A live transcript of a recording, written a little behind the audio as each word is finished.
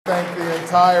thank the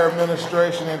entire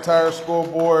administration, the entire school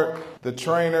board, the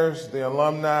trainers, the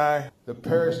alumni, the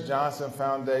Paris Johnson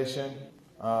Foundation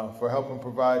for helping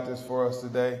provide this for us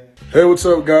today. Hey, what's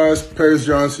up, guys? Paris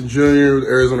Johnson Jr. with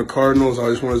Arizona Cardinals. I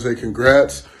just want to say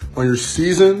congrats on your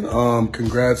season.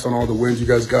 Congrats on all the wins you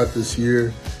guys got this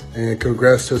year. And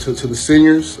congrats to the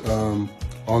seniors on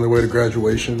their way to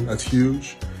graduation. That's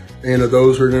huge. And to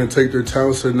those who are going to take their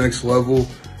talents to the next level,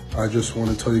 I just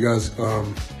want to tell you guys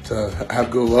to have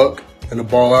good luck and to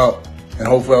ball out. And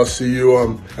hopefully I'll see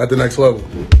you at the next level.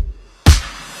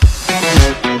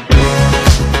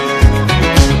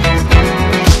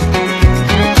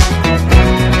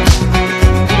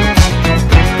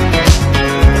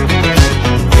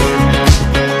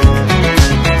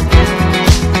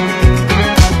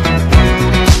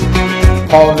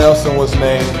 Paula Nelson was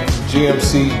named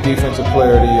GMC Defensive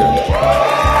Player of the Year.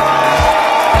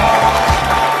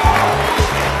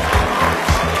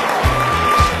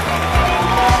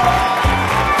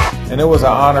 And it was an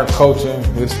honor coaching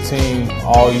this team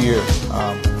all year.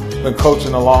 Been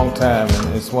coaching a long time,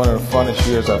 and it's one of the funnest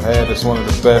years I've had. It's one of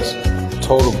the best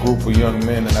total group of young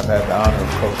men that I've had the honor of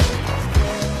coaching.